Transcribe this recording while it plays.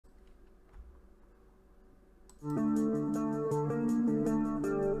Hello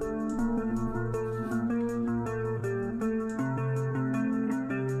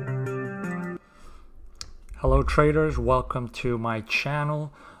traders, welcome to my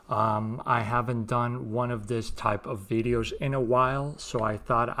channel. I haven't done one of this type of videos in a while, so I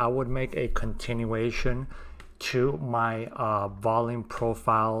thought I would make a continuation to my volume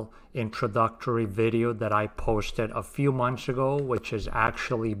profile introductory video that I posted a few months ago, which has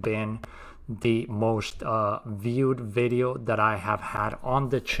actually been the most viewed video that I have had on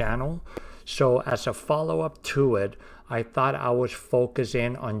the channel. So as a follow-up to it, I thought I was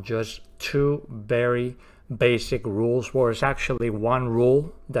focusing on just two very basic rules, where it's actually one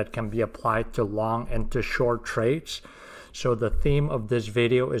rule that can be applied to long and to short trades. So the theme of this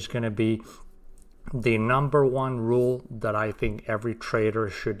video is going to be the number one rule that I think every trader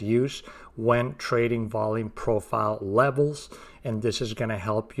should use when trading volume profile levels, and this is going to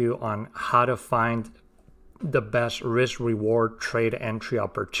help you on how to find the best risk-reward trade entry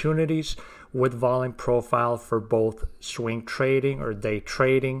opportunities with volume profile for both swing trading or day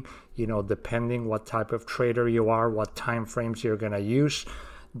trading, you know, depending what type of trader you are, what time frames you're going to use.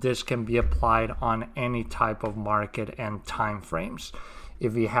 This can be applied on any type of market and time frames.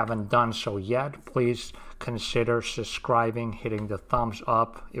 If you haven't done so yet, please consider subscribing, hitting the thumbs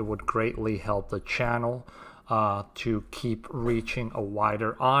up. It would greatly help the channel to keep reaching a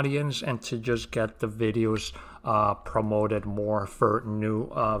wider audience and to just get the videos promoted more for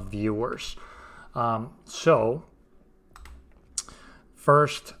new viewers. So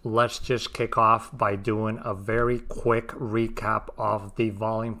first, let's just kick off by doing a very quick recap of the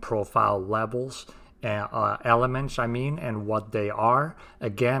volume profile levels, elements, and what they are.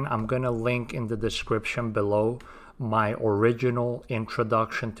 Again, I'm going to link in the description below my original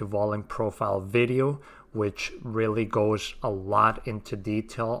introduction to volume profile video, which really goes a lot into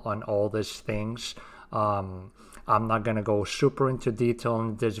detail on all these things. I'm not going to go super into detail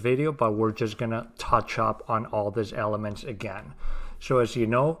in this video, but we're just going to touch up on all these elements again. So as you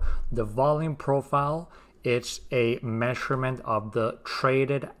know, the volume profile, it's a measurement of the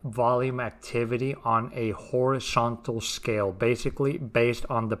traded volume activity on a horizontal scale, basically based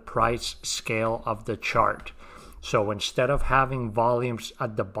on the price scale of the chart. So instead of having volumes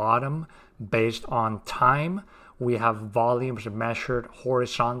at the bottom based on time, we have volumes measured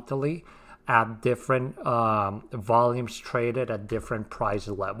horizontally at different volumes traded at different price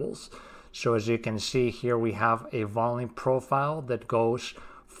levels. So as you can see here, we have a volume profile that goes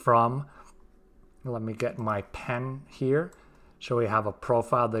from, let me get my pen here. So we have a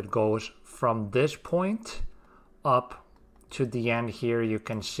profile that goes from this point up to the end here. You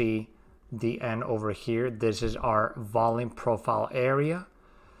can see the end over here. This is our volume profile area.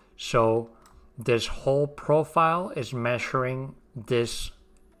 So this whole profile is measuring this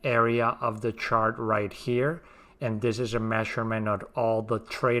area of the chart right here, and this is a measurement of all the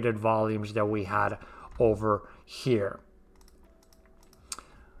traded volumes that we had over here.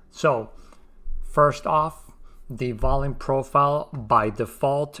 So first off, the volume profile, by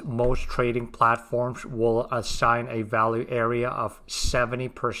default, most trading platforms will assign a value area of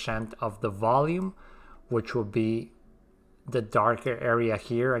 70% of the volume, which will be the darker area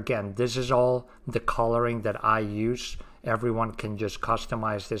here. Again, this is all the coloring that I use. Everyone can just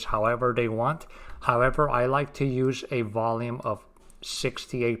customize this however they want. However, I like to use a volume of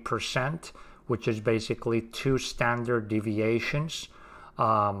 68%, which is basically 2 standard deviations.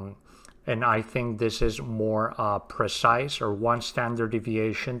 And I think this is more precise, or 1 standard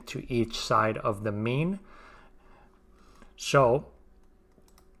deviation to each side of the mean. So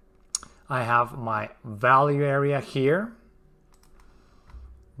I have my value area here.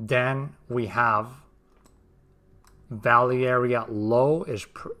 Then we have value area low is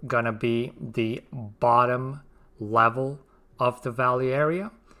gonna be the bottom level of the value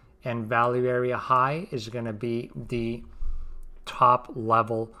area, and value area high is gonna be the top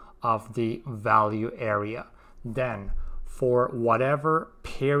level of the value area. Then for whatever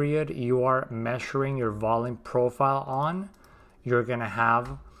period you are measuring your volume profile on, you're gonna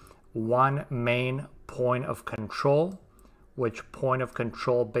have one main point of control, which point of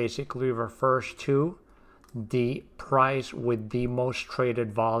control basically refers to the price with the most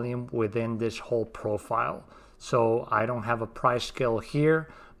traded volume within this whole profile. So I don't have a price scale here,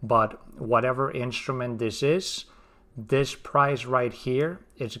 but whatever instrument this is, this price right here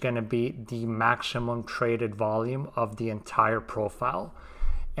is going to be the maximum traded volume of the entire profile.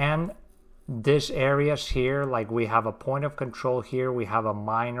 And this areas here, like we have a point of control here, we have a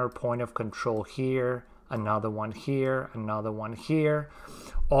minor point of control here, another one here, another one here.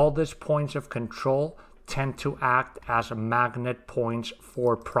 All these points of control tend to act as magnet points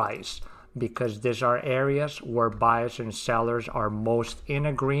for price. because these are areas where buyers and sellers are most in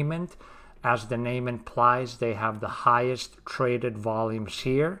agreement. As the name implies, they have the highest traded volumes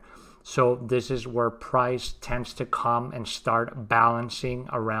here. So this is where price tends to come and start balancing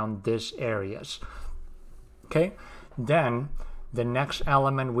around these areas. Okay, then the next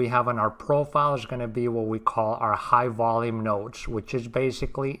element we have on our profile is going to be what we call our high volume nodes, which is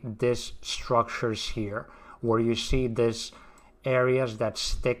basically this structures here, where you see these areas that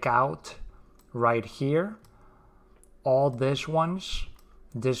stick out right here. All these ones,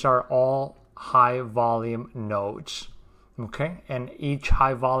 these are all high volume nodes. Okay, and each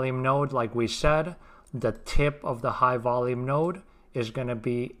high volume node, like we said, the tip of the high volume node is going to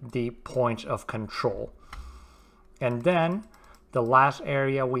be the points of control. And then the last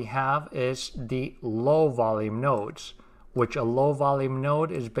area we have is the low volume nodes, which a low volume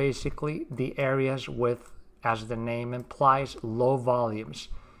node is basically the areas with, as the name implies, low volumes.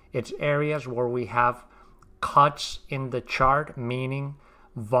 It's areas where we have cuts in the chart, meaning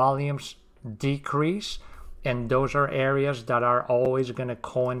volumes decrease, and those are areas that are always going to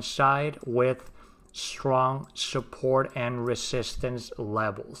coincide with strong support and resistance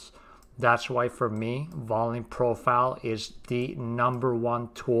levels. That's why for me, volume profile is the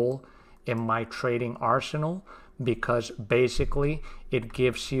 #1 tool in my trading arsenal, because basically it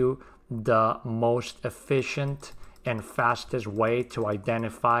gives you the most efficient and fastest way to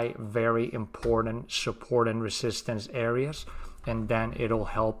identify very important support and resistance areas, and then it'll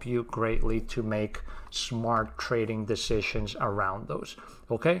help you greatly to make smart trading decisions around those.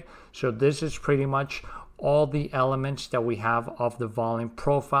 Okay, so this is pretty much all the elements that we have of the volume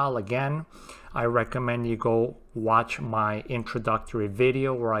profile. Again, I recommend you go watch my introductory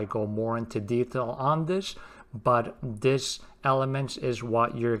video where I go more into detail on this, but this elements is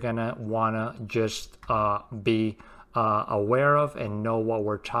what you're gonna wanna just be aware of and know what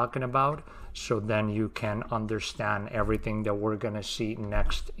we're talking about, so then you can understand everything that we're gonna see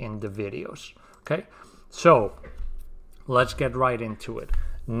next in the videos. Okay, so let's get right into it.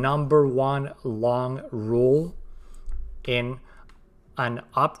 #1 long rule in an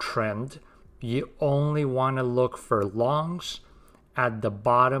uptrend: you only want to look for longs at the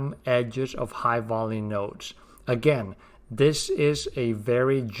bottom edges of high volume nodes. Again, this is a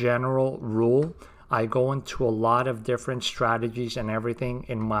very general rule. I go into a lot of different strategies and everything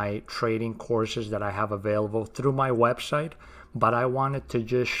in my trading courses that I have available through my website, but I wanted to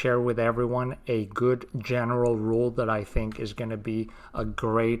just share with everyone a good general rule that I think is going to be a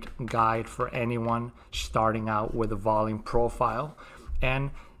great guide for anyone starting out with a volume profile.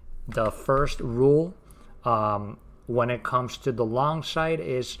 And the first rule when it comes to the long side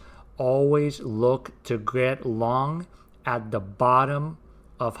is always look to get long at the bottom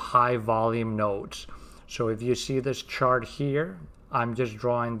of high volume nodes. So if you see this chart here, I'm just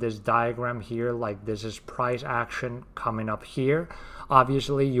drawing this diagram here, like this is price action coming up here.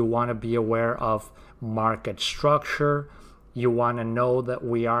 Obviously, you want to be aware of market structure. You want to know that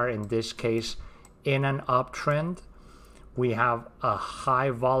we are, in this case, in an uptrend. We have a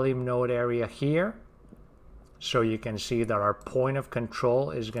high volume node area here. So you can see that our point of control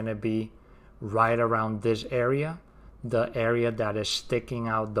is going to be right around this area, the area that is sticking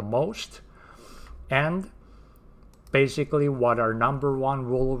out the most. And basically what our #1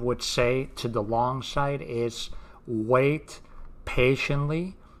 rule would say to the long side is wait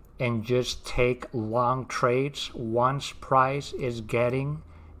patiently and just take long trades once price is getting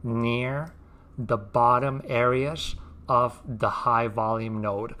near the bottom areas of the high volume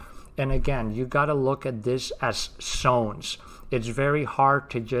node. And again, you got to look at this as zones. It's very hard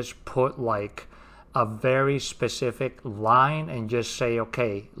to just put like a very specific line and just say,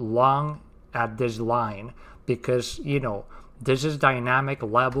 okay, long at this line, because you know this is dynamic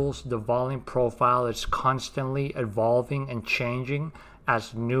levels. The volume profile is constantly evolving and changing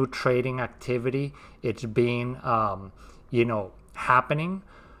as new trading activity it's being happening.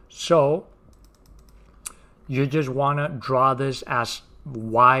 So you just want to draw this as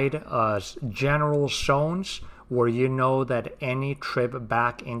wide as general zones where you know that any trip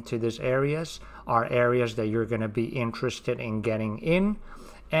back into these areas are areas that you're going to be interested in getting in.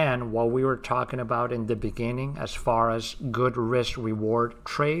 And what we were talking about in the beginning as far as good risk reward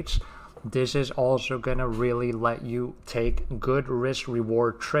trades, this is also going to really let you take good risk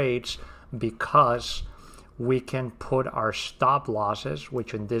reward trades, because we can put our stop losses,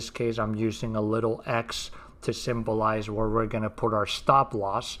 which in this case I'm using a little X to symbolize where we're going to put our stop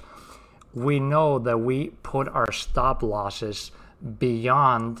loss. We know that we put our stop losses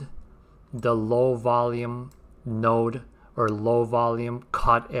beyond the low volume node or low volume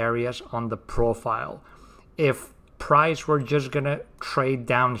cut areas on the profile. If price were just gonna trade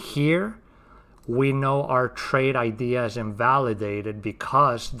down here, we know our trade idea is invalidated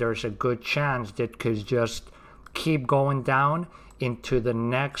because there's a good chance that could just keep going down into the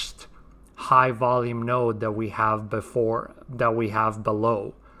next high volume node that we have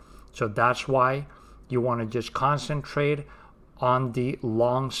below. So that's why you want to just concentrate on the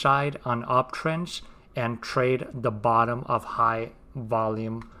long side on uptrends and trade the bottom of high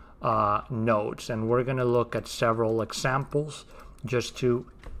volume nodes. And we're going to look at several examples just to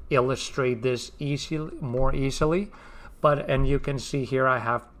illustrate this more easily. And you can see here I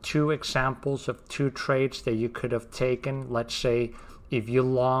have two examples of two trades that you could have taken. Let's say if you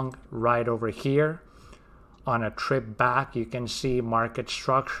long right over here, on a trip back, you can see market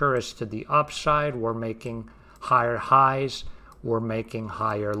structure is to the upside. We're making higher highs, we're making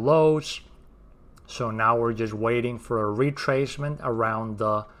higher lows. So now we're just waiting for a retracement around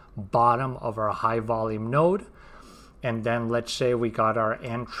the bottom of our high volume node. And then let's say we got our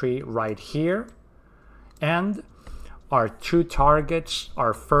entry right here, and our two targets,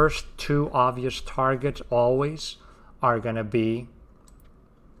 our first two obvious targets always are going to be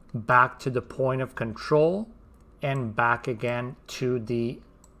back to the point of control and back again to the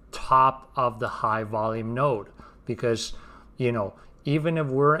top of the high volume node. Because, you know, even if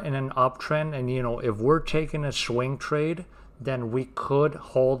we're in an uptrend and, you know, if we're taking a swing trade, then we could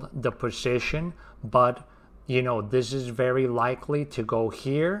hold the position. But, you know, this is very likely to go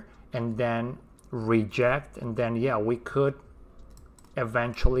here and then reject. And then, yeah, we could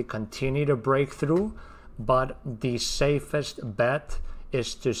eventually continue to break through. But the safest bet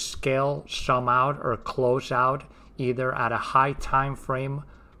is to scale some out or close out either at a high time frame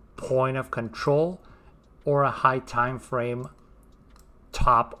point of control or a high time frame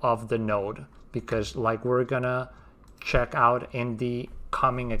top of the node, because like we're gonna check out in the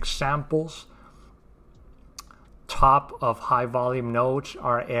coming examples, top of high volume nodes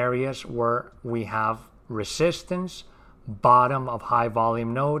are areas where we have resistance, bottom of high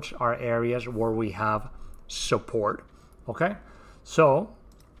volume nodes are areas where we have support. Okay, so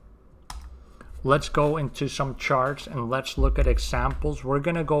let's go into some charts and let's look at examples. We're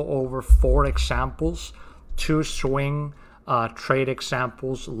going to go over 4 examples, 2 swing trade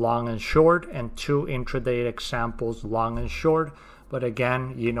examples, long and short, and 2 intraday examples, long and short. But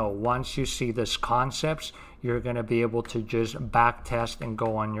again, you know, once you see these concepts, you're going to be able to just back test and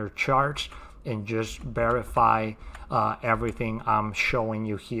go on your charts and just verify everything I'm showing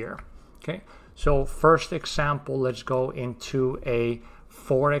you here. Okay, so first example, let's go into a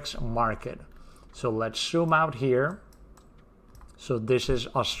Forex market. So let's zoom out here. So this is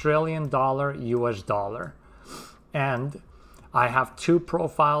Australian dollar, US dollar. And I have 2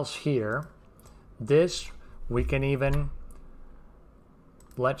 profiles here. This, we can even,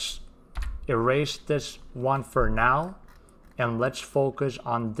 let's erase this one for now. And let's focus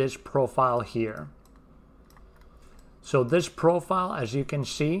on this profile here. So this profile, as you can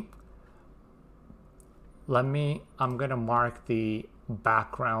see, I'm gonna mark the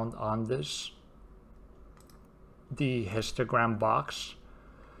background on this, the histogram box,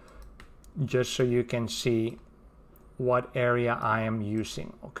 just so you can see what area I am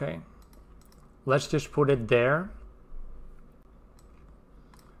using. Okay, let's just put it there.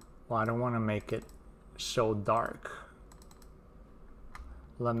 Well, I don't want to make it so dark.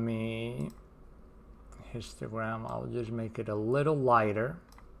 Let me histogram, I'll just make it a little lighter.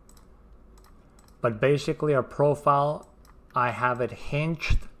 But basically our profile, I have it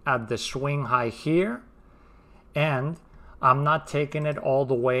hinged at the swing high here, and I'm not taking it all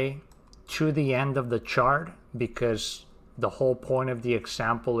the way to the end of the chart, because the whole point of the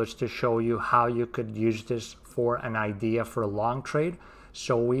example is to show you how you could use this for an idea for a long trade.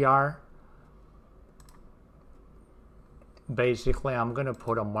 So we are basically, I'm going to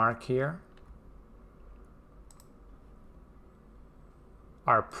put a mark here.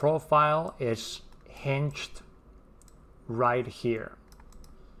 Our profile is hinged right here.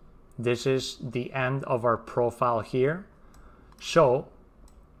 This is the end of our profile here. So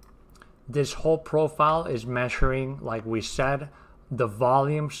this whole profile is measuring, like we said, the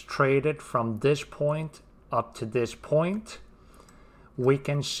volumes traded from this point up to this point. We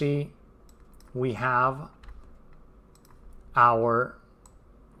can see we have our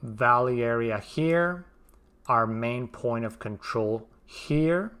value area here, our main point of control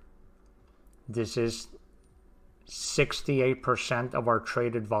here. This is 68% of our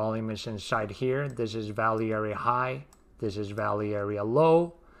traded volume is inside here. This is value area high, this is value area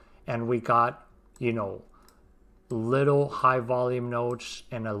low, and we got, you know, little high volume nodes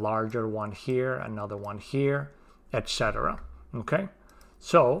and a larger one here, another one here, etc. Okay,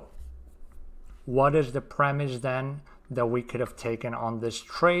 so what is the premise then that we could have taken on this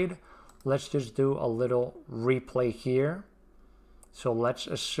trade? let's just do a little replay here. So let's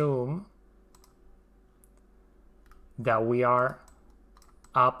assume that we are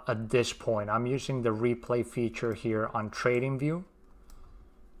up at this point. I'm using the replay feature here on TradingView.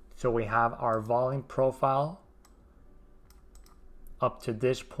 So we have our volume profile up to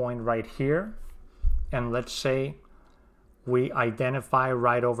this point right here. And let's say we identify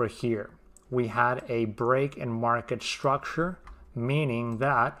right over here. We had a break in market structure, meaning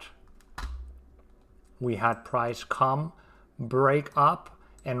that we had price come, break up,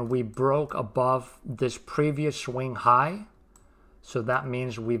 and we broke above this previous swing high. So that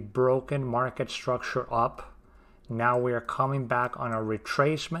means we've broken market structure up. Now we are coming back on a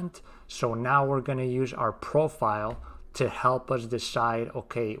retracement. So now we're going to use our profile to help us decide,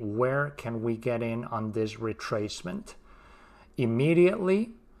 okay, where can we get in on this retracement?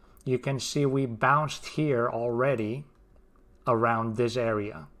 Immediately, you can see we bounced here already around this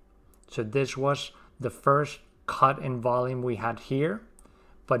area. So this was the first cut in volume we had here.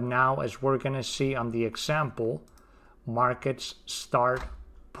 But now, as we're going to see on the example, markets start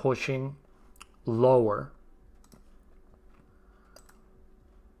pushing lower.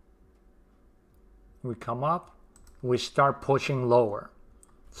 We come up, we start pushing lower.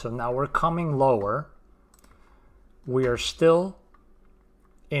 So now we're coming lower. We are still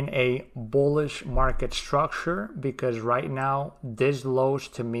in a bullish market structure because right now these lows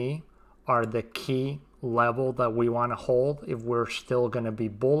to me are the key level that we want to hold if we're still going to be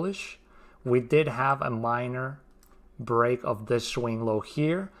bullish. We did have a minor break of this swing low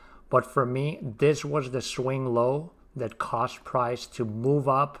here, but for me this was the swing low that caused price to move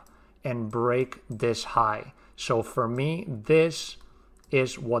up and break this high. So for me, this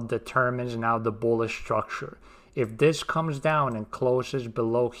is what determines now the bullish structure. If this comes down and closes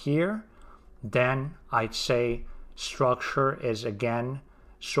below here, then I'd say structure is again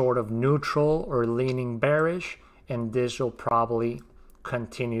sort of neutral or leaning bearish, and this will probably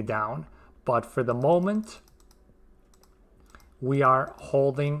continue down. But for the moment, we are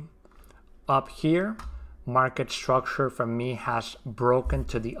holding up here. Market structure for me has broken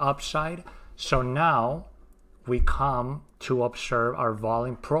to the upside. So now we come to observe our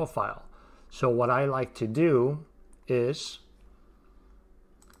volume profile. So what I like to do is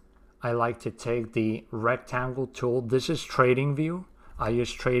I like to take the rectangle tool. This is TradingView. I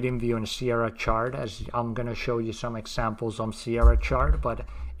use TradingView and Sierra chart, as I'm going to show you some examples on Sierra chart, but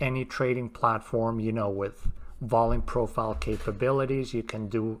any trading platform, you know, with volume profile capabilities, you can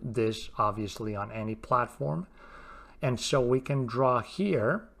do this obviously on any platform. And so we can draw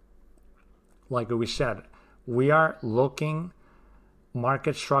here, like we said, we are looking,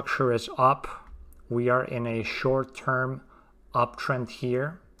 market structure is up. We are in a short-term uptrend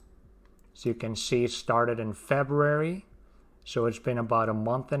here. So you can see it started in February. So it's been about a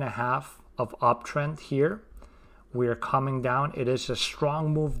month and a half of uptrend here. We are coming down. It is a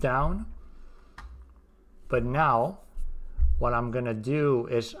strong move down. But now what I'm going to do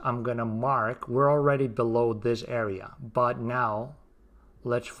is I'm going to mark, we're already below this area. But now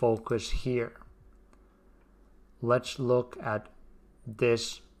let's focus here. Let's look at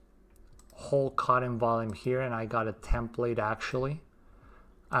this whole cut in volume here, and I got a template actually.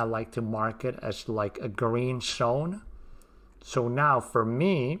 I like to mark it as like a green zone. So now for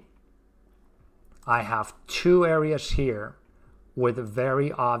me, I have two areas here with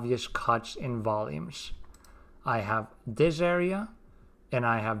very obvious cuts in volumes. I have this area and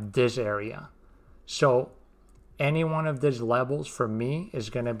I have this area. So any one of these levels for me is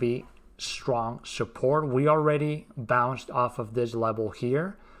going to be strong support. We already bounced off of this level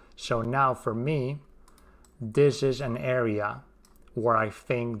here. So now for me, this is an area where I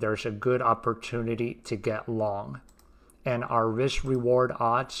think there's a good opportunity to get long. And our risk reward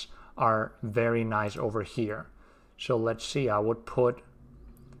odds are very nice over here. So let's see, I would put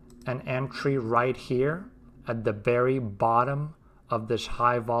an entry right here at the very bottom of this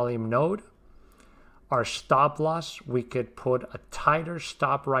high volume node. Our stop loss, we could put a tighter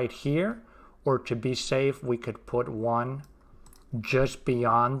stop right here, or to be safe, we could put one just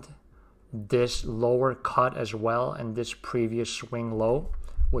beyond this lower cut as well and this previous swing low,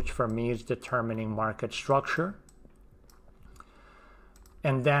 which for me is determining market structure.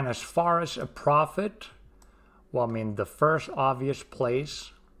 And then as far as a profit, well, I mean, the first obvious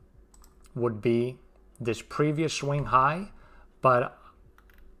place would be this previous swing high, but,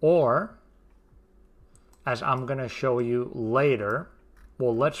 or as I'm going to show you later,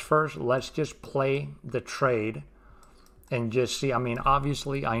 well, let's just play the trade and just see. I mean,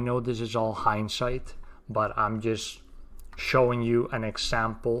 obviously, I know this is all hindsight, but I'm just showing you an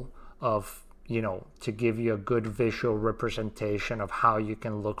example of, you know, to give you a good visual representation of how you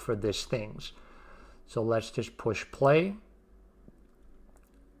can look for these things. So let's just push play. You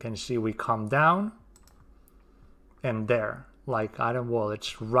can see we come down, and there, like, well,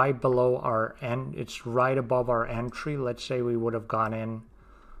 it's right below our end, it's right above our entry. Let's say we would have gone in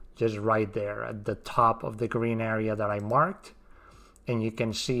just right there at the top of the green area that I marked, and you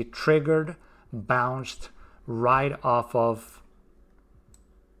can see triggered, bounced right off of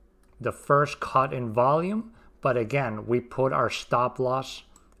the first cut in volume. But again, we put our stop loss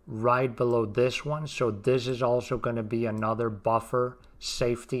right below this one, so this is also going to be another buffer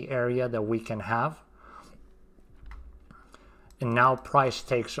safety area that we can have. And now price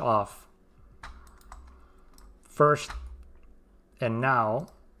takes off first, and now,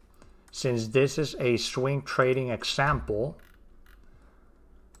 since this is a swing trading example,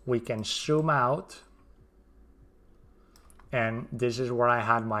 we can zoom out, and this is where I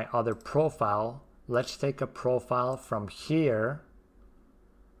had my other profile. Let's take a profile from here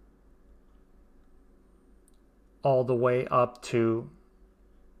all the way up to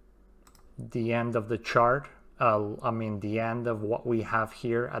the end of the chart. The end of what we have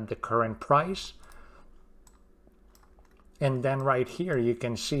here at the current price. And then right here, you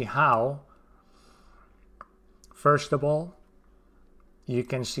can see how, first of all, you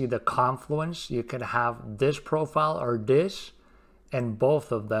can see the confluence. You could have this profile or this, and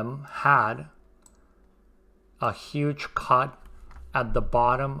both of them had a huge cut at the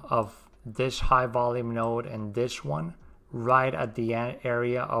bottom of this high volume node and this one, right at the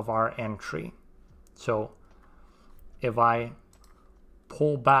area of our entry. So if I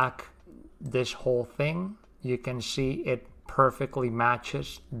pull back this whole thing, you can see it perfectly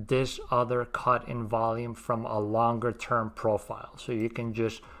matches this other cut in volume from a longer term profile. So you can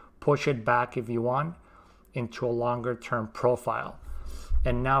just push it back if you want into a longer term profile.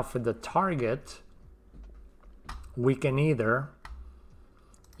 And now for the target, we can either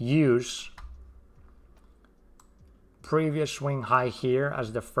use previous swing high here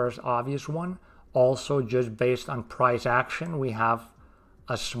as the first obvious one. Also, just based on price action, we have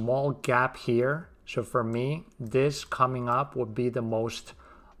a small gap here. So for me, this coming up would be the most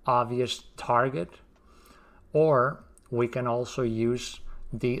obvious target. Or we can also use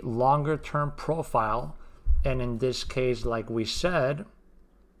the longer term profile. And in this case, like we said,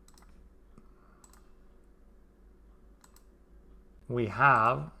 we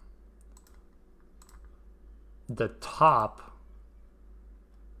have the top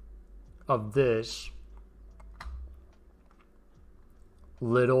of this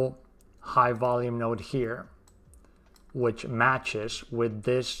little high volume node here, which matches with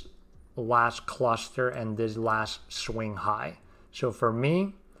this last cluster and this last swing high. So for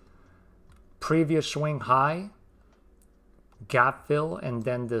me, previous swing high, gap fill, and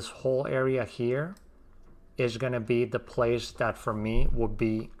then this whole area here is going to be the place that for me would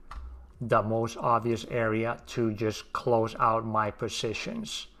be the most obvious area to just close out my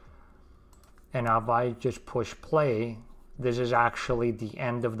positions. And if I just push play, this is actually the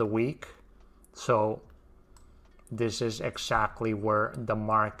end of the week. So this is exactly where the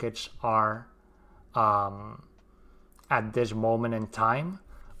markets are at this moment in time.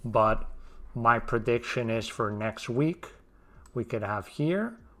 But my prediction is for next week, we could have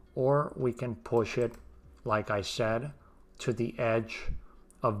here, or we can push it, like I said, to the edge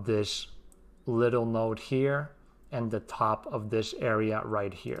of this little node here and the top of this area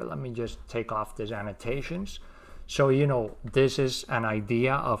right here. Let me just take off these annotations. So, you know, this is an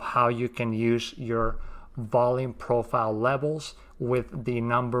idea of how you can use your volume profile levels with the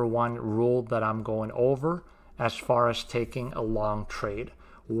number one rule that I'm going over as far as taking a long trade.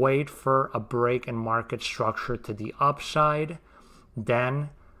 Wait for a break in market structure to the upside, then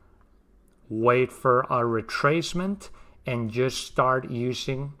wait for a retracement, and just start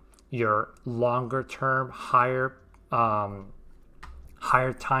using your longer term, higher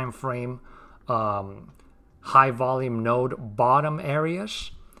time frame, high volume node bottom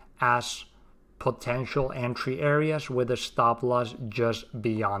areas as potential entry areas with a stop loss just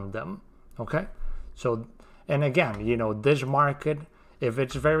beyond them. Okay, so, and again, you know, this market, if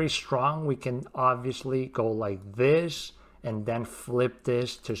it's very strong, we can obviously go like this and then flip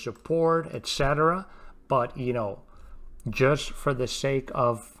this to support, etc. But, you know, just for the sake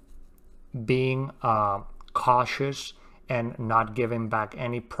of being cautious and not giving back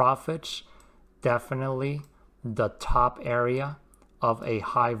any profits, definitely the top area of a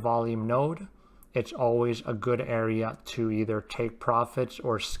high volume node, it's always a good area to either take profits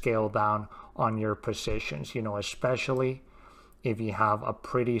or scale down on your positions, you know, especially if you have a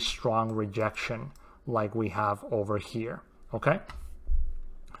pretty strong rejection like we have over here. Okay,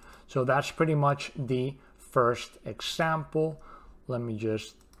 So that's pretty much the first example. Let me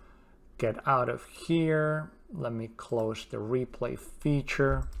just get out of here. Let me close the replay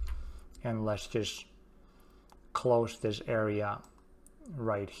feature, and let's just close this area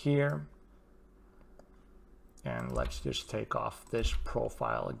right here. And let's just take off this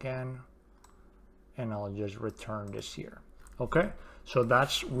profile again, and I'll just return this here. Okay, so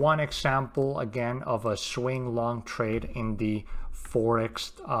that's one example again of a swing long trade in the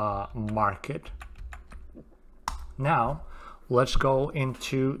Forex market. Now let's go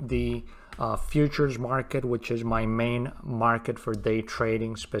into the futures market, which is my main market for day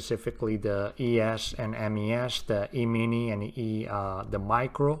trading, specifically the ES and MES, the E-mini and the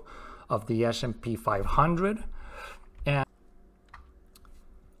micro of the S&P 500. And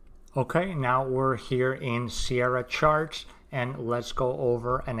okay, now we're here in Sierra charts, and let's go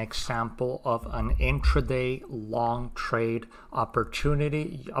over an example of an intraday long trade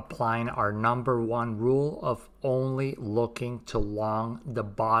opportunity, applying our #1 rule of only looking to long the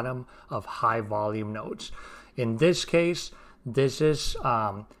bottom of high volume nodes. In this case, this is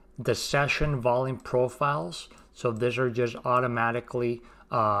the session volume profiles. So these are just automatically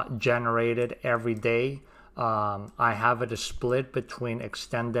generated every day. I have it split between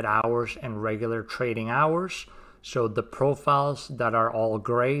extended hours and regular trading hours. So the profiles that are all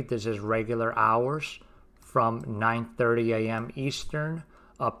gray, this is regular hours from 9:30 a.m. Eastern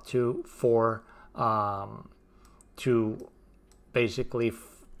up to basically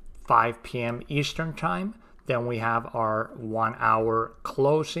 5 p.m. Eastern time. Then we have our 1 hour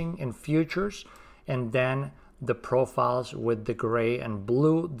closing in futures, and then the profiles with the gray and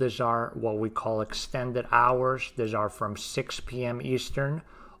blue, these are what we call extended hours. These are from 6 p.m. Eastern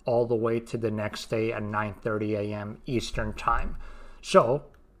all the way to the next day at 9:30 a.m. Eastern time. So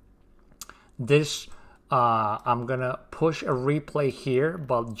this, I'm gonna push a replay here,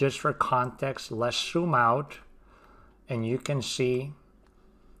 but just for context, let's zoom out, and you can see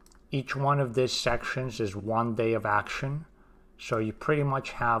each one of these sections is 1 day of action. So you pretty much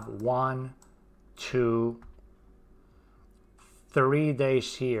have 1, 2, 3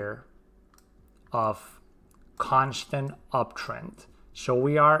 days here of constant uptrend. So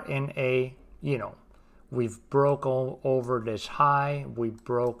we are in a, we've broke over this high.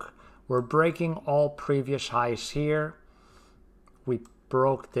 We're breaking all previous highs here. We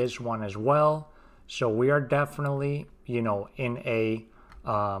broke this one as well. So we are definitely, in a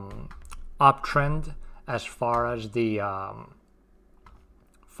uptrend as far as the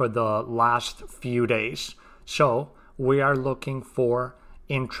for the last few days. So we are looking for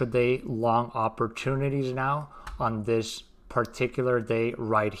intraday long opportunities now on this particular day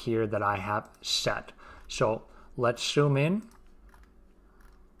right here that I have set. So let's zoom in.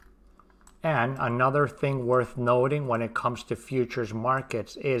 And another thing worth noting when it comes to futures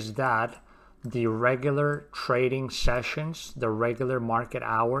markets is that the regular trading sessions, the regular market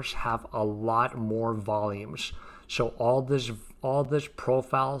hours, have a lot more volumes. So all this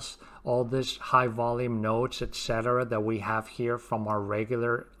profiles, all this high volume nodes, etc., that we have here from our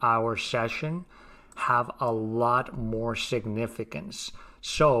regular hour session have a lot more significance.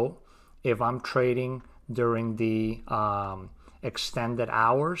 So if I'm trading during the extended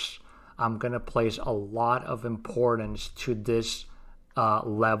hours, I'm going to place a lot of importance to this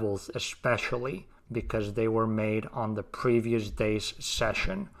levels, especially because they were made on the previous day's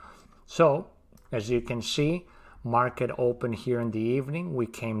session. So as you can see, market open here in the evening, we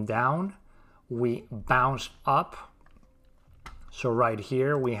came down, we bounced up. So right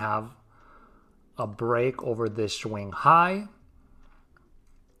here we have a break over this swing high.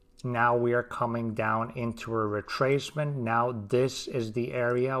 Now we are coming down into a retracement. Now this is the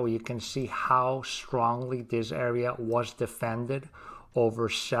area where you can see how strongly this area was defended over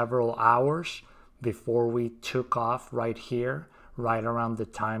several hours before we took off right here, right around the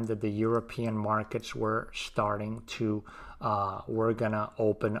time that the European markets were starting to, were gonna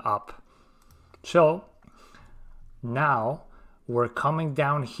open up. So now we're coming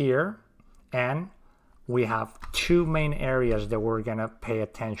down here, and we have two main areas that we're gonna pay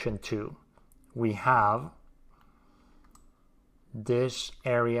attention to. We have this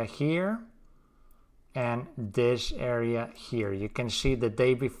area here and this area here. You can see the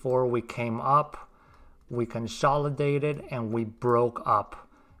day before we came up, we consolidated and we broke up.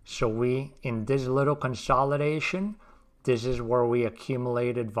 So we, in this little consolidation, this is where we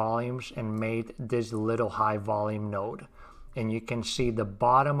accumulated volumes and made this little high volume node. And you can see the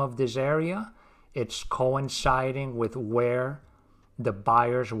bottom of this area, it's coinciding with where the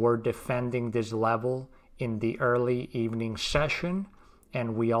buyers were defending this level in the early evening session.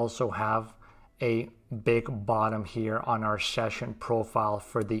 And we also have a big bottom here on our session profile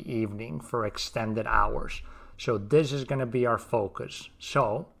for the evening for extended hours. So this is going to be our focus.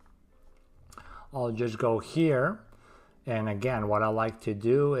 So I'll just go here, and again, what I like to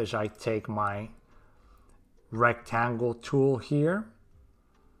do is I take my rectangle tool here,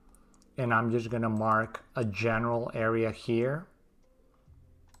 and I'm just going to mark a general area here.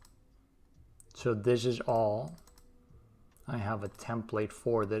 So this is all. I have a template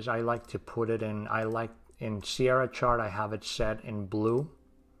for this. I like to put it in, in Sierra chart, I have it set in blue.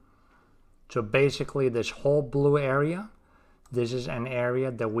 So basically this whole blue area, this is an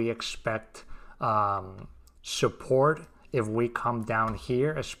area that we expect support if we come down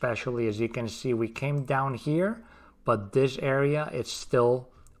here, especially as you can see, we came down here, but this area is still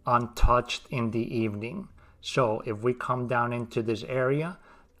untouched in the evening. So if we come down into this area,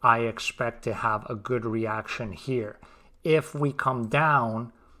 I expect to have a good reaction here. If we come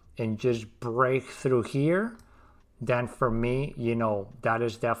down and just break through here, then for me, you know, that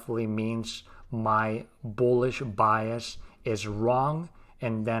is definitely means my bullish bias is wrong,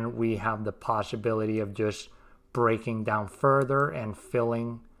 and then we have the possibility of just breaking down further and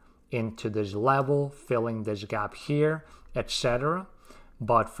filling into this level, filling this gap here, etc.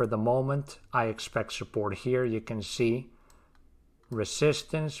 But for the moment, I expect support here. You can see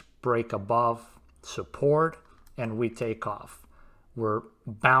resistance, break above support, and we take off. We're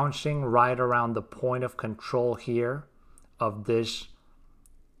bouncing right around the point of control here of this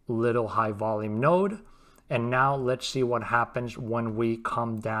little high volume node. And now let's see what happens when we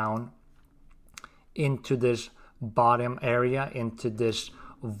come down into this bottom area, into this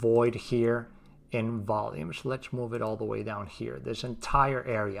void here in volumes. Let's move it all the way down here, this entire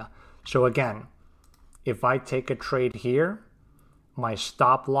area. So again, if I take a trade here, my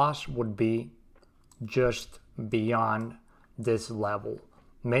stop loss would be just beyond this level.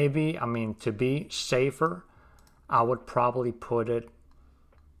 Maybe, I mean, to be safer, I would probably put it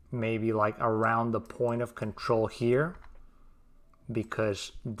maybe like around the point of control here,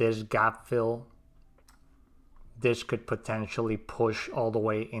 because this gap fill, this could potentially push all the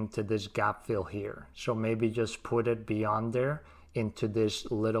way into this gap fill here. So maybe just put it beyond there into this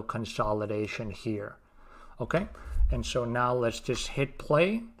little consolidation here. Okay, and so now let's just hit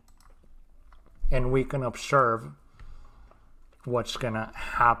play, and we can observe what's gonna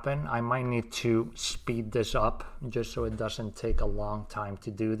happen. I might need to speed this up just so it doesn't take a long time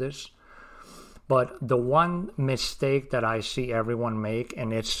to do this. But the one mistake that I see everyone make,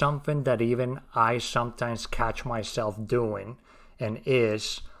 and it's something that even I sometimes catch myself doing, and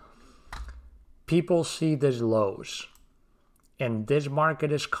is people see these lows and this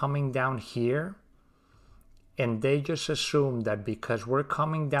market is coming down here, and they just assume that because we're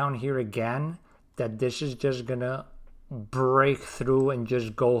coming down here again, that this is just gonna break through and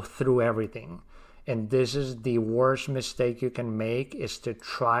just go through everything. And this is the worst mistake you can make, is to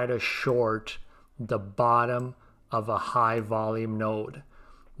try to short the bottom of a high volume node.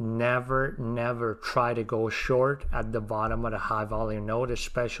 Never try to go short at the bottom of the high volume node,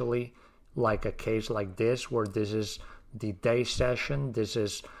 especially like a case like this, where this is the day session. This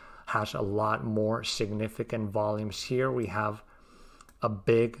has a lot more significant volumes here. We have a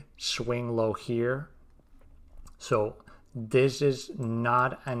big swing low here. So this is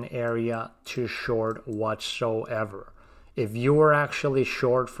not an area to short whatsoever. If you were actually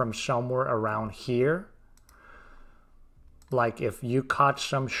short from somewhere around here, like if you caught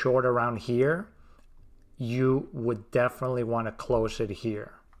some short around here, you would definitely want to close it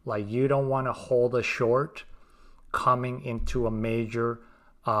here. Like you don't want to hold a short coming into a major,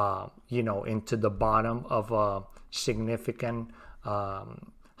 into the bottom of a significant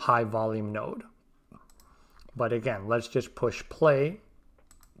high volume node. But again, let's just push play,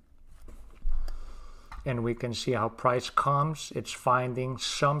 and we can see how price comes. It's finding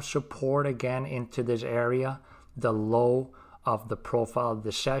some support again into this area, the low of the profile of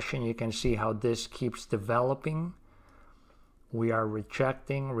the session. You can see how this keeps developing. We are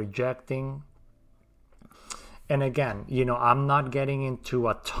rejecting. And again, I'm not getting into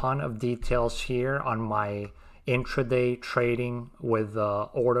a ton of details here on my intraday trading with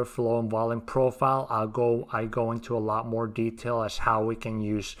order flow and volume profile. I go into a lot more detail as how we can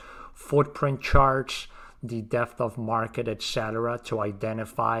use footprint charts, the depth of market, etc., to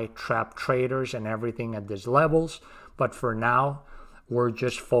identify trap traders and everything at these levels. But for now, we're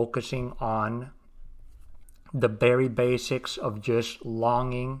just focusing on the very basics of just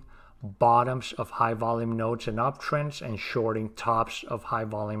longing bottoms of high volume nodes and uptrends, and shorting tops of high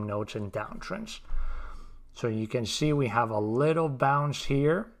volume nodes and downtrends. So you can see we have a little bounce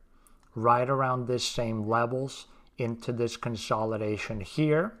here, right around this same levels into this consolidation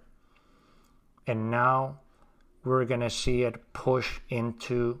here. and now we're gonna see it push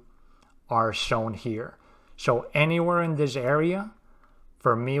into our zone here. So anywhere in this area,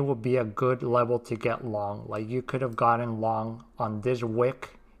 for me, would be a good level to get long. Like you could have gotten long on this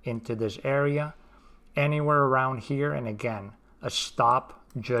wick into this area, anywhere around here, and again, a stop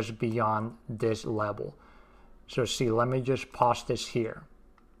just beyond this level. So see, let me just pause this here.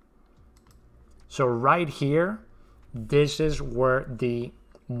 So right here, this is where the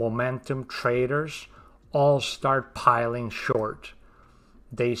momentum traders all start piling short.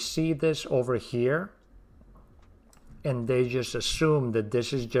 They see this over here, and they just assume that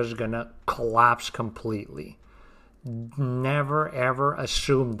this is just gonna collapse completely. Never ever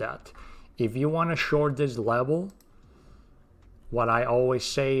assume that. If you want to short this level, what I always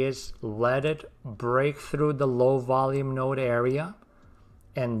say is let it break through the low volume node area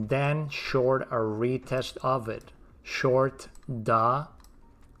and then short a retest of it. Short the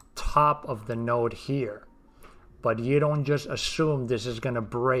top of the node here. But you don't just assume this is gonna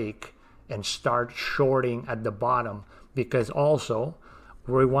break and start shorting at the bottom, because also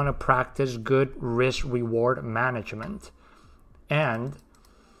we want to practice good risk reward management. And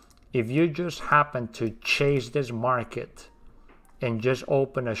if you just happen to chase this market and just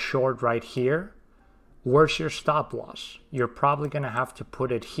open a short right here, where's your stop loss? You're probably going to have to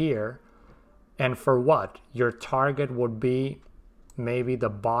put it here. And for what? Your target would be maybe the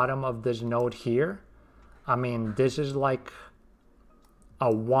bottom of this node here. I mean, this is like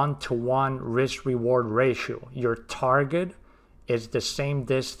a 1-to-1 risk reward ratio. Your target is the same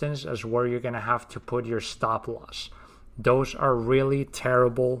distance as where you're going to have to put your stop loss. Those are really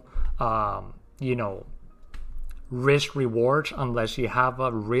terrible, risk rewards unless you have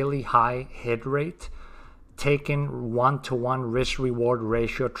a really high hit rate. Taking 1-to-1 risk reward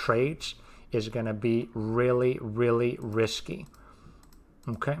ratio trades is going to be really, really risky.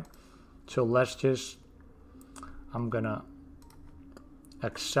 Okay, so I'm going to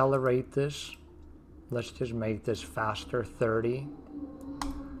accelerate this. Let's just make this faster, 30,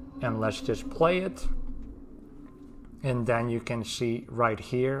 and let's just play it. And then you can see right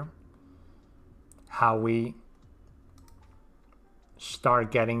here how we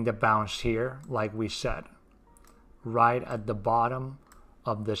start getting the bounce here, like we said, right at the bottom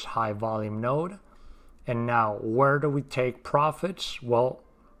of this high volume node. And now where do we take profits? Well,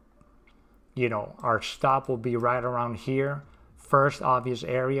 our stop will be right around here. First obvious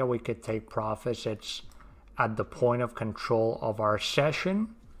area we could take profits, it's at the point of control of our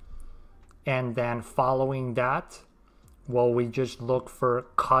session. And then following that, well, we just look for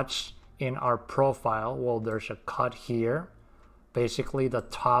cuts in our profile. Well, there's a cut here, basically the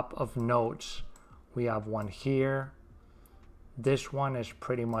top of nodes. We have one here. This one is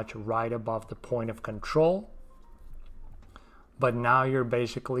pretty much right above the point of control. But now you're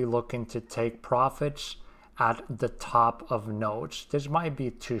basically looking to take profits at the top of nodes. This might be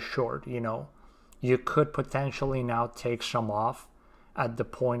too short, You could potentially now take some off at the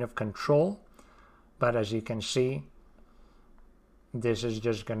point of control. But as you can see, this is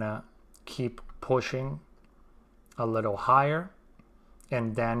just gonna keep pushing a little higher.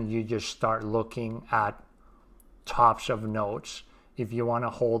 And then you just start looking at tops of nodes. If you want to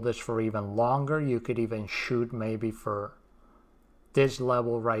hold this for even longer, you could even shoot maybe for this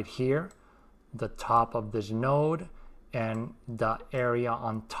level right here, the top of this node, and the area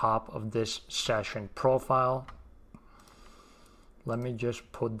on top of this session profile. Let me just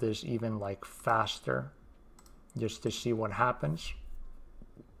put this even like faster just to see what happens.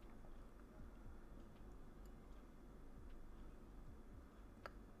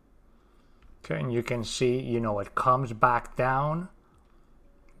 Okay, and you can see, it comes back down.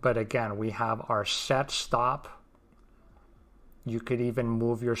 But again, we have our set stop. You could even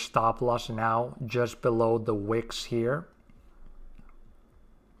move your stop loss now just below the wicks here.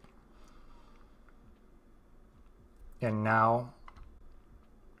 And now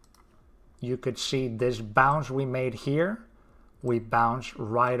you could see this bounce we made here. We bounced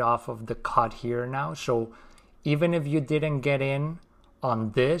right off of the cut here now. So even if you didn't get in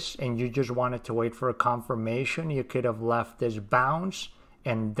on this and you just wanted to wait for a confirmation, you could have left this bounce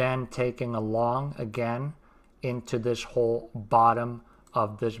and then taking a long again into this whole bottom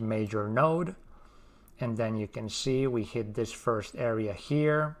of this major node. And then you can see we hit this first area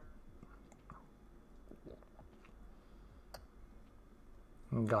here.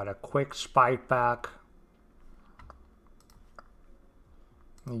 And got a quick spike back.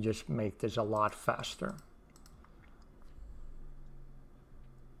 You just make this a lot faster.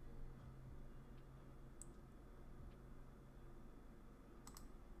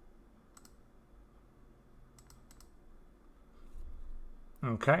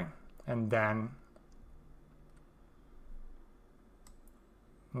 Okay, and then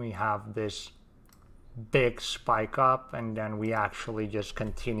we have this big spike up, and then we actually just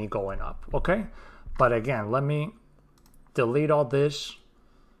continue going up. Okay, but again, let me delete all this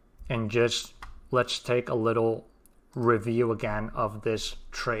and just let's take a little review again of this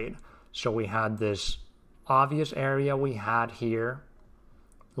trade. So we had this obvious area we had here,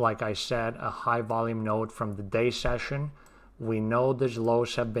 like I said, a high volume node from the day session. We know these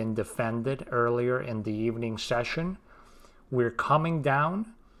lows have been defended earlier in the evening session. We're coming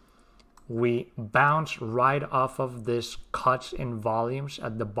down. We bounce right off of this cuts in volumes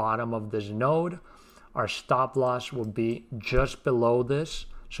at the bottom of this node. Our stop loss will be just below this.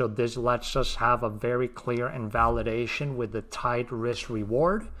 So this lets us have a very clear invalidation with the tight risk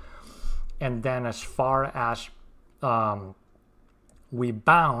reward. And then as far as we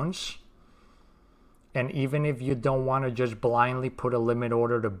bounce, and even if you don't want to just blindly put a limit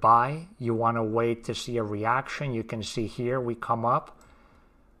order to buy, you want to wait to see a reaction. You can see here we come up,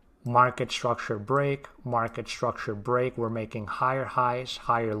 market structure break, market structure break. We're making higher highs,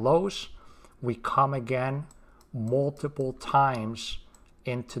 higher lows. We come again multiple times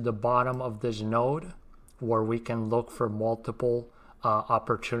into the bottom of this node where we can look for multiple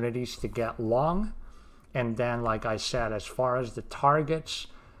opportunities to get long. And then, like I said, as far as the targets,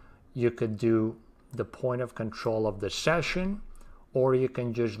 you could do the point of control of the session, or you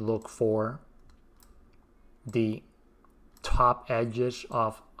can just look for the top edges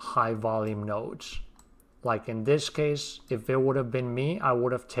of high volume nodes. Like in this case, if it would have been me, I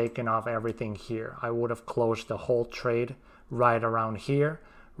would have taken off everything here. I would have closed the whole trade right around here,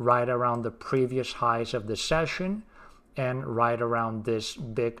 right around the previous highs of the session, and right around this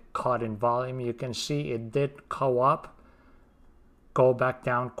big cut in volume. You can see it did go up, go back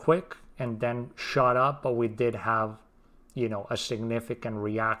down quick, and then shot up, but we did have, you know, a significant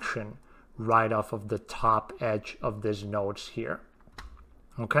reaction right off of the top edge of these nodes here.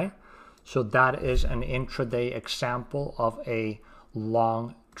 Okay, so that is an intraday example of a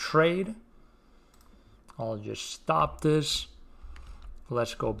long trade. I'll just stop this.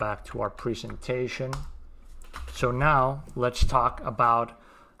 Let's go back to our presentation. So now let's talk about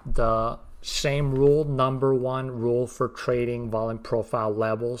the same rule, number one rule for trading volume profile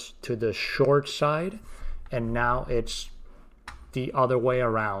levels to the short side, and now it's the other way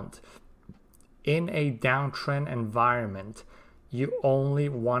around. In a downtrend environment, you only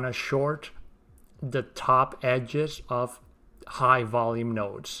want to short the top edges of high volume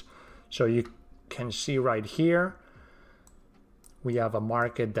nodes. So you can see right here, we have a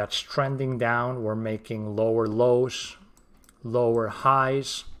market that's trending down. We're making lower lows, lower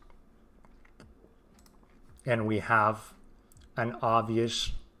highs, and we have an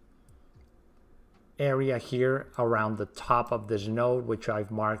obvious area here around the top of this node, which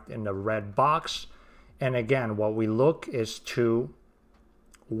I've marked in the red box. And again, what we look is to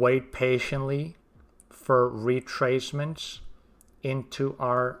wait patiently for retracements into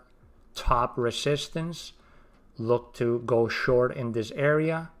our top resistance. Look to go short in this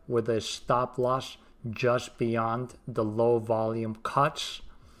area with a stop loss just beyond the low volume cuts.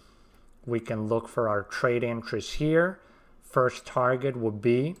 We can look for our trade entries here. First target would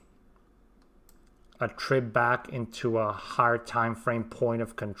be a trip back into a higher time frame point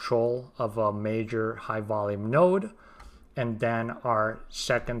of control of a major high volume node. And then our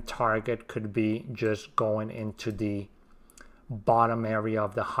second target could be just going into the bottom area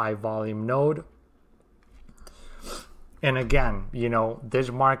of the high volume node. And again, you know, this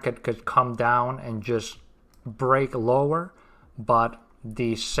market could come down and just break lower, but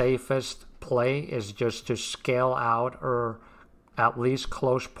the safest play is just to scale out or at least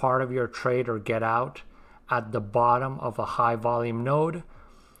close part of your trade or get out at the bottom of a high volume node.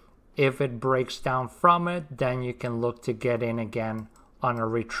 If it breaks down from it, then you can look to get in again on a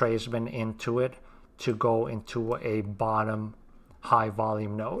retracement into it to go into a bottom high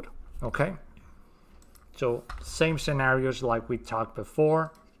volume node. Okay, so same scenarios like we talked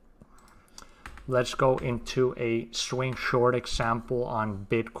before. Let's go into a swing short example on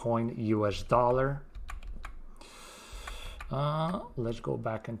Bitcoin US dollar. Let's go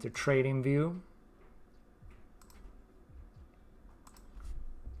back into trading view.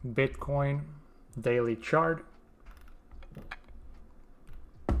 Bitcoin daily chart.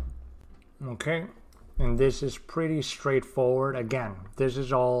 Okay, and this is pretty straightforward. Again, this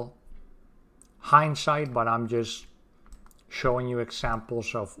is all hindsight, but I'm just showing you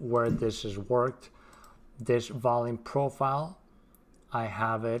examples of where this has worked. This volume profile, I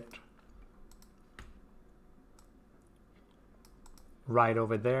have it right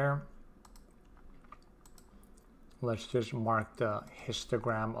over there. Let's just mark the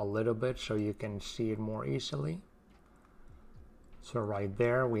histogram a little bit so you can see it more easily. So right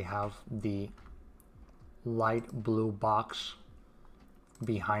there we have the light blue box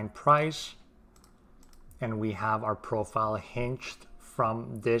behind price, and we have our profile hinged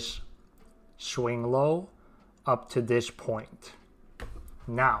from this swing low up to this point.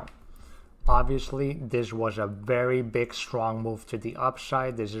 Now, obviously, this was a very big, strong move to the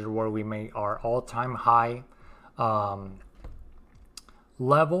upside. This is where we made our all-time high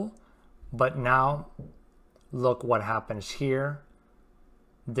level. But now, look what happens here.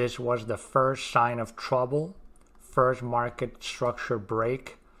 This was the first sign of trouble, first market structure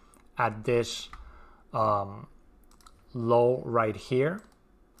break at this low right here.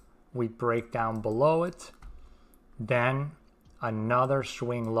 We break down below it. Then another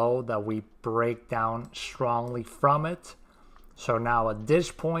swing low that we break down strongly from it. So now at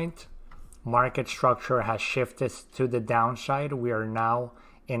this point, market structure has shifted to the downside. We are now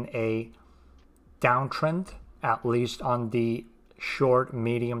in a downtrend, at least on the short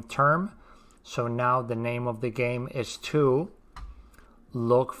medium term. So now the name of the game is to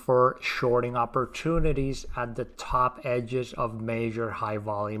look for shorting opportunities at the top edges of major high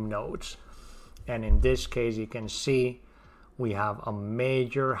volume nodes. And in this case, you can see we have a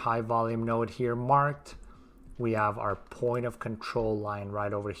major high volume node here marked. We have our point of control line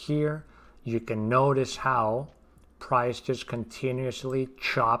right over here. You can notice how price just continuously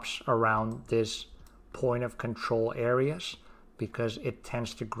chops around this point of control areas because it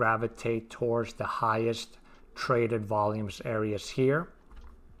tends to gravitate towards the highest traded volumes areas here.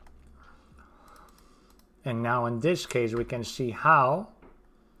 And now in this case, we can see how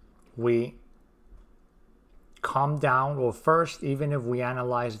we come down. Well, first, even if we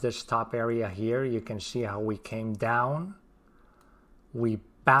analyze this top area here, you can see how we came down. We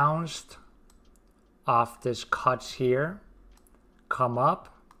bounced off this cuts here, come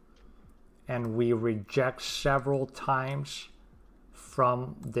up, and we reject several times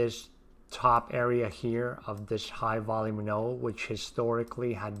from this top area here of this high volume node, which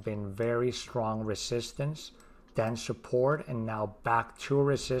historically had been very strong resistance, then support, and now back to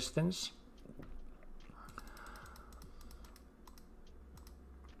resistance.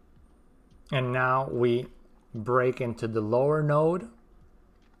 And now we break into the lower node.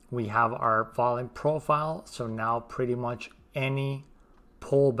 We have our volume profile. So now pretty much any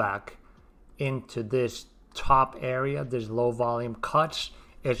pullback into this top area, this low volume cuts,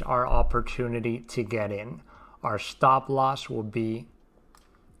 is our opportunity to get in. Our stop loss will be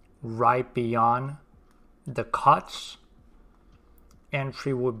right beyond the cuts.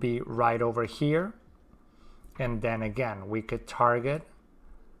 Entry would be right over here. And then again, we could target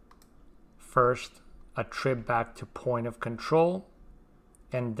first a trip back to point of control,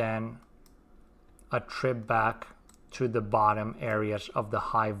 and then a trip back to the bottom areas of the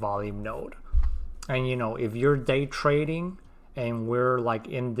high volume node. And you know, if you're day trading and we're like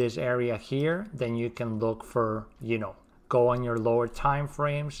in this area here, then you can look for, you know, go on your lower time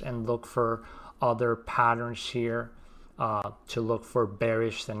frames and look for other patterns here to look for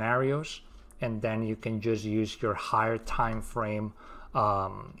bearish scenarios, and then you can just use your higher time frame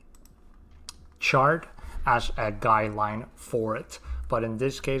chart as a guideline for it. But in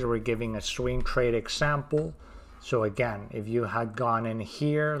this case, we're giving a swing trade example. So again, if you had gone in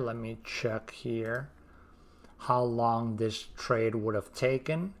here, let me check here how long this trade would have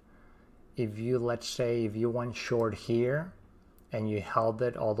taken. If you, let's say, if you went short here and you held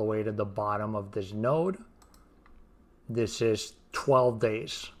it all the way to the bottom of this node, this is 12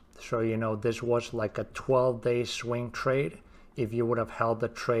 days. So, you know, this was like a 12-day swing trade. If you would have held the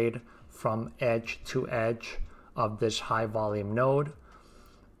trade from edge to edge of this high volume node,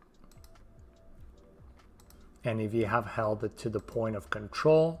 and if you have held it to the point of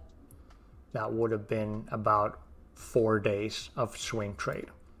control, that would have been about 4 days of swing trade.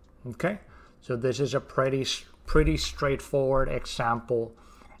 Okay, so this is a pretty straightforward example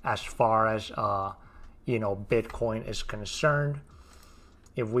as far as you know, Bitcoin is concerned.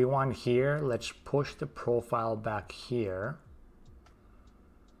 If we want here, let's push the profile back here.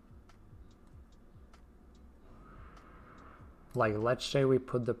 Like, let's say we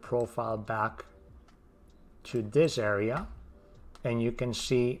put the profile back to this area, and you can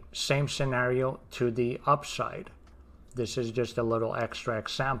see same scenario to the upside. This is just a little extra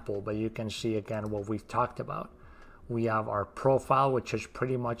example, but you can see again what we've talked about. We have our profile, which is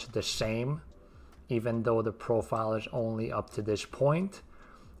pretty much the same, even though the profile is only up to this point,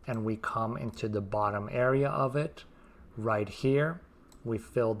 and we come into the bottom area of it right here. We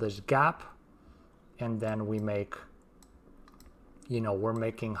fill this gap, and then we make, you know, we're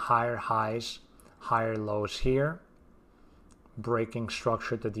making higher highs, higher lows here, breaking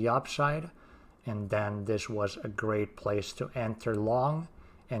structure to the upside, and then this was a great place to enter long,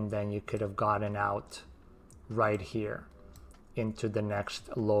 and then you could have gotten out right here into the next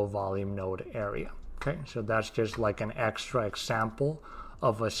low volume node area. Okay, so that's just like an extra example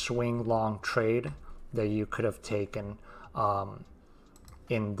of a swing long trade that you could have taken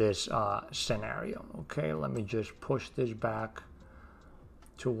in this scenario. Okay, let me just push this back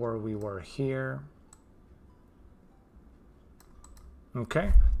to where we were here.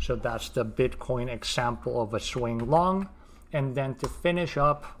 Okay, so that's the Bitcoin example of a swing long. And then to finish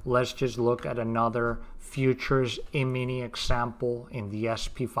up, let's just look at another futures E-mini example in the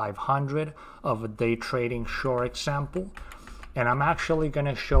SP 500 of a day trading short example. And I'm actually going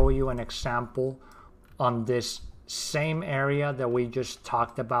to show you an example on this same area that we just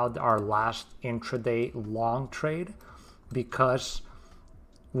talked about, our last intraday long trade, because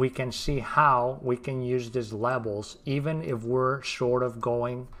we can see how we can use these levels even if we're sort of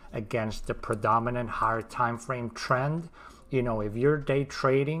going against the predominant higher time frame trend. You know, if you're day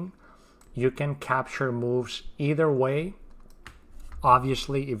trading, you can capture moves either way.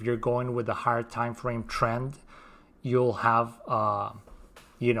 Obviously, if you're going with a higher time frame trend, you'll have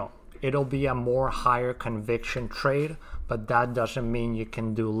you know, it'll be a more higher conviction trade, but that doesn't mean you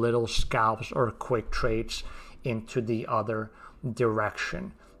can do little scalps or quick trades into the other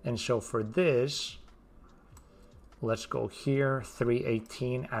direction. And so for this, let's go here,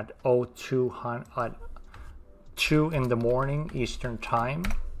 318 at 2 in the morning Eastern time.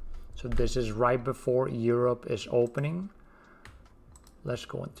 So this is right before Europe is opening. Let's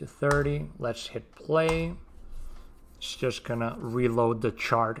go into 30. Let's hit play. It's just gonna reload the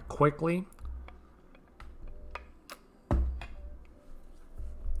chart quickly.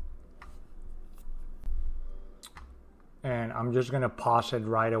 And I'm just gonna pause it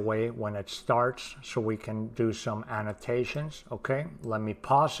right away when it starts so we can do some annotations. Okay, let me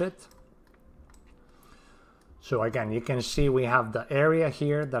pause it. So again, you can see we have the area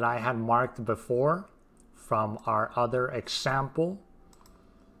here that I had marked before from our other example.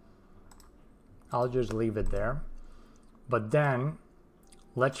 I'll just leave it there. But then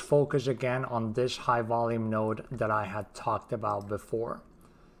let's focus again on this high volume node that I had talked about before.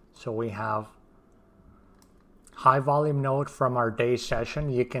 So we have high volume node from our day session.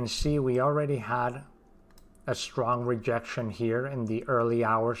 You can see we already had a strong rejection here in the early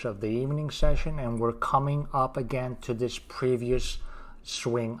hours of the evening session, and we're coming up again to this previous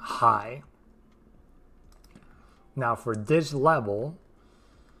swing high. Now for this level,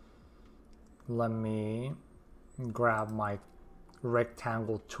 let me grab my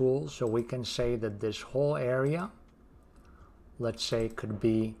rectangle tool so we can say that this whole area, let's say,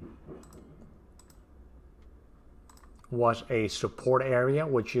 was a support area,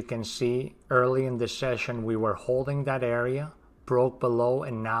 which you can see early in the session we were holding that area, broke below,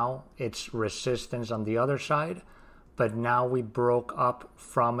 and now it's resistance on the other side, but now we broke up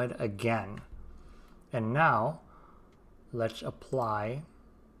from it again. And now let's apply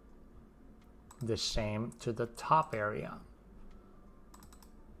the same to the top area.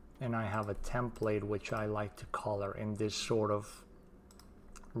 And I have a template which I like to color in this sort of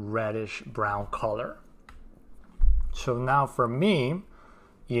reddish brown color. So now for me,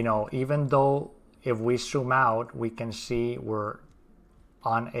 you know, even though if we zoom out, we can see we're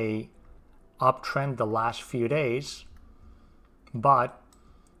on a uptrend the last few days, but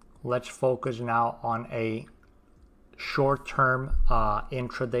let's focus now on a short-term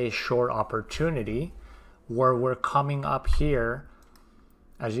intraday short opportunity where we're coming up here.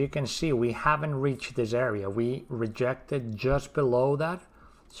 As you can see, we haven't reached this area. We rejected just below that.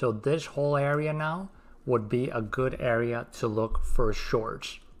 So this whole area now would be a good area to look for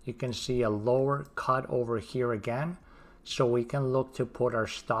shorts. You can see a lower cut over here again. So we can look to put our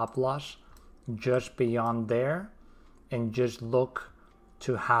stop loss just beyond there and just look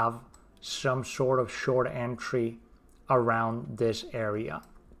to have some sort of short entry around this area.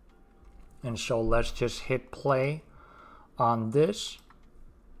 And so let's just hit play on this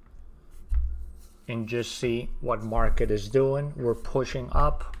and just see what market is doing. We're pushing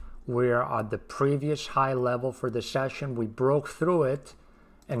up. We're at the previous high level for the session. We broke through it,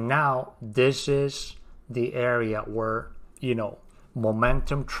 and now this is the area where, you know,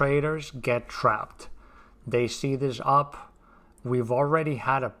 momentum traders get trapped. They see this up. We've already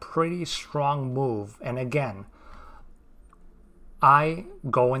had a pretty strong move, and again, I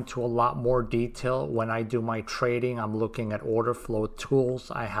go into a lot more detail when I do my trading. I'm looking at order flow tools.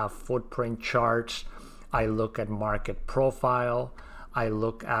 I have footprint charts. I look at market profile. I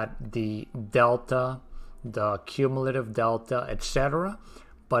look at the delta, the cumulative delta, etc.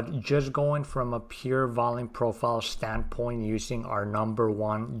 But just going from a pure volume profile standpoint, using our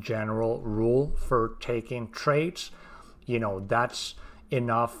 #1 general rule for taking trades, you know, that's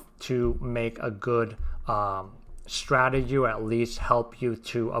enough to make a good strategy, or at least help you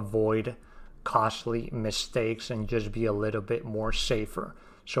to avoid costly mistakes and just be a little bit more safer.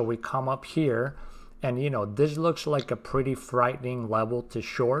 So we come up here, and you know, this looks like a pretty frightening level to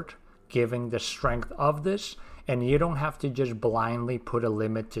short, given the strength of this. And you don't have to just blindly put a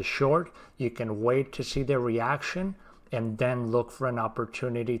limit to short. You can wait to see the reaction and then look for an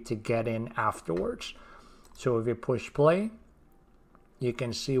opportunity to get in afterwards. So if you push play, you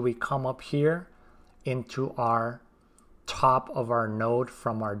can see we come up here into our top of our node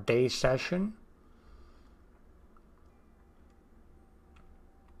from our day session.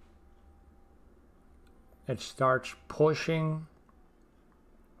 It starts pushing,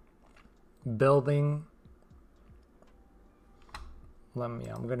 building.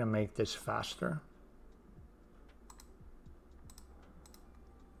 I'm gonna make this faster.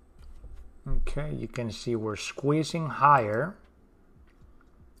 Okay, you can see we're squeezing higher,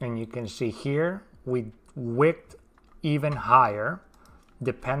 and you can see here we wicked even higher.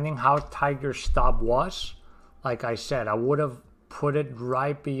 Depending how tight your stop was, like I said, I would have put it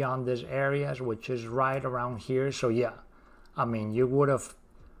right beyond these areas, which is right around here. So yeah, I mean, you would have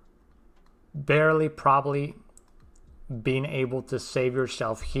barely probably being able to save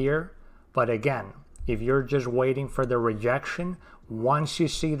yourself here. But again, if you're just waiting for the rejection, once you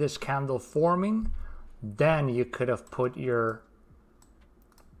see this candle forming, then you could have put your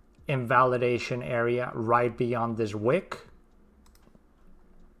invalidation area right beyond this wick.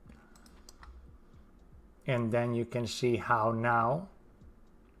 And then you can see how now,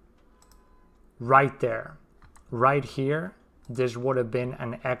 right there, right here, this would have been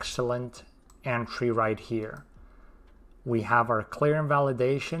an excellent entry right here. We have our clear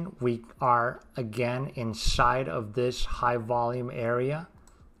invalidation. We are again inside of this high volume area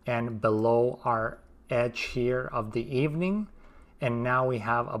and below our edge here of the evening. And now we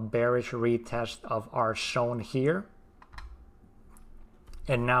have a bearish retest of our zone here.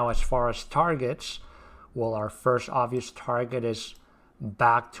 And now as far as targets, well, our first obvious target is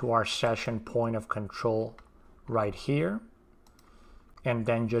back to our session point of control right here. And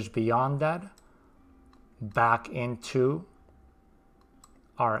then just beyond that, back into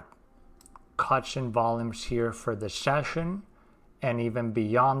our cuts in volumes here for the session. And even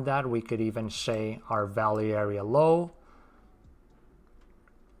beyond that, we could even say our value area low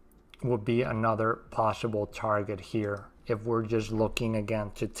would be another possible target here if we're just looking again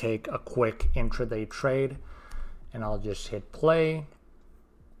to take a quick intraday trade. And I'll just hit play,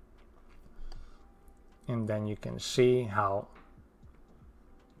 and then you can see how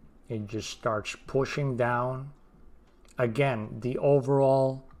it just starts pushing down. Again, the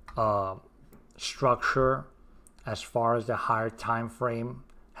overall structure as far as the higher time frame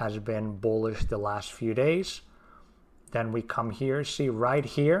has been bullish the last few days. Then we come here, see right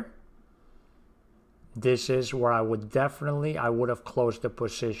here, this is where I would have closed the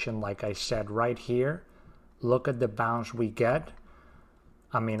position, like I said, right here. Look at the bounce we get.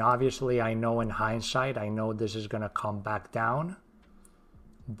 I mean, obviously, I know in hindsight, I know this is going to come back down.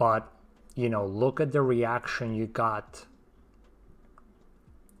 But, you know, look at the reaction you got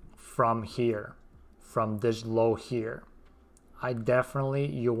from here, from this low here.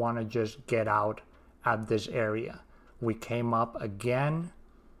 You want to just get out at this area. We came up again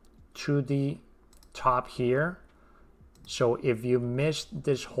to the top here. So if you missed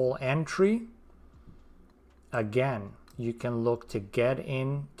this whole entry, again, you can look to get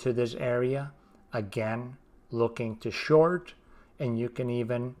into this area, again, looking to short, and you can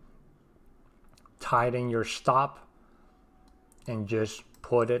even tighten your stop and just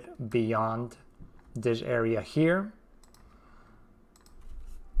put it beyond this area here.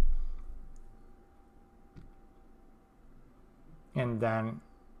 And then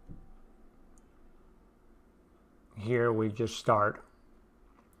here we just start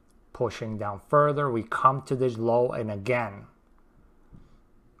pushing down further. We come to this low, and again,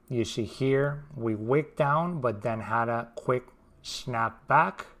 you see here, we wicked down, but then had a quick snap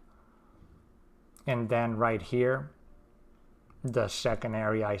back. And then right here, the second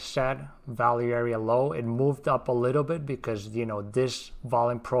area I said, value area low, it moved up a little bit because, you know, this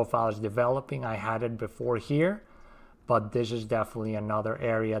volume profile is developing. I had it before here, but this is definitely another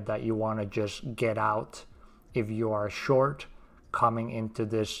area that you want to just get out if you are short coming into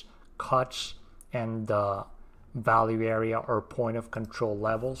this cuts and the value area or point of control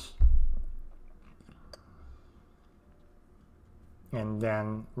levels. And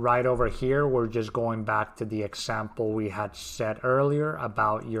then right over here, we're just going back to the example we had said earlier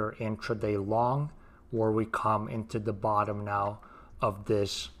about your intraday long, where we come into the bottom now of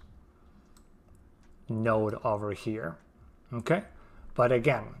this node over here. Okay, but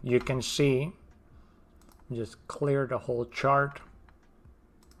again, you can see, just clear the whole chart.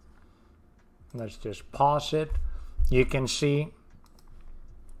 Let's just pause it. You can see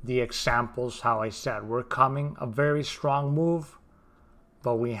the examples, how I said, we're coming a very strong move,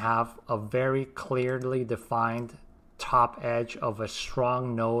 but we have a very clearly defined top edge of a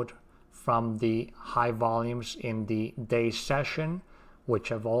strong node from the high volumes in the day session, which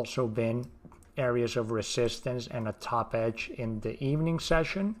have also been areas of resistance, and a top edge in the evening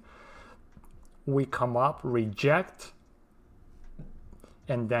session. We come up, reject,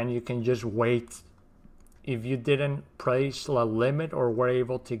 and then you can just wait. If you didn't place a limit or were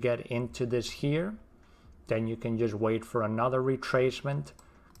able to get into this here, then you can just wait for another retracement,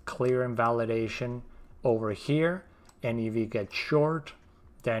 clear invalidation over here, and if you get short,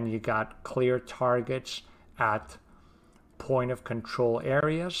 then you got clear targets at point of control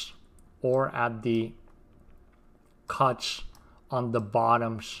areas or at the cuts on the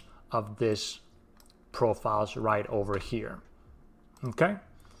bottoms of this profiles right over here. Okay,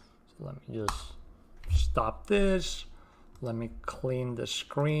 so let me just stop this. Let me clean the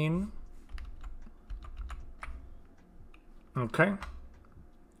screen. Okay,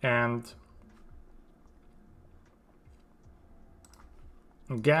 and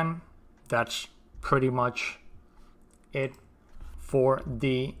again, that's pretty much it for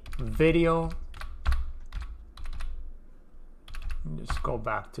the video. Just go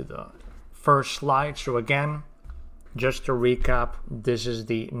back to the first slide. So again, just to recap, this is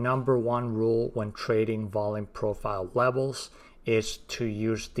the #1 rule when trading volume profile levels, is to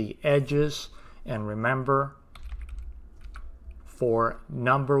use the edges. And remember, for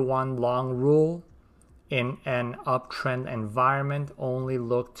 #1 long rule, in an uptrend environment, only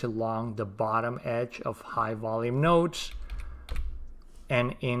look to long the bottom edge of high volume nodes.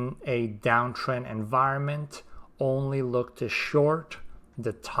 And in a downtrend environment, only look to short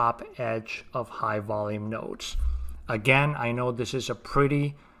the top edge of high volume nodes. Again, I know this is a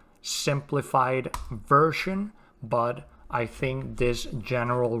pretty simplified version, but I think this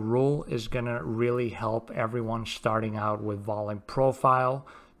general rule is going to really help everyone starting out with volume profile,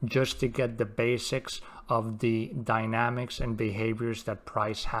 just to get the basics of the dynamics and behaviors that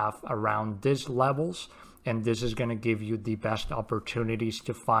price have around these levels. And this is going to give you the best opportunities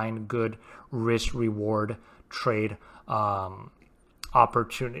to find good risk reward trade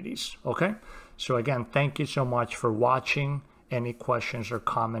opportunities. Okay, so again, thank you so much for watching. Any questions or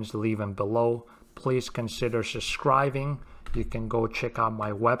comments, leave them below. Please consider subscribing. You can go check out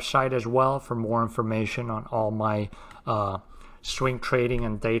my website as well for more information on all my swing trading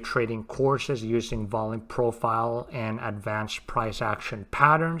and day trading courses using volume profile and advanced price action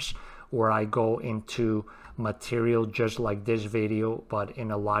patterns, where I go into material just like this video, but in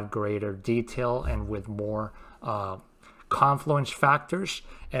a lot greater detail and with more confluence factors.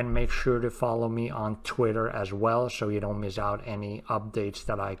 And make sure to follow me on Twitter as well, so you don't miss out any updates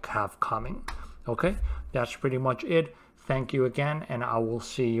that I have coming. Okay, that's pretty much it. Thank you again, and I will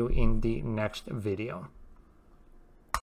see you in the next video.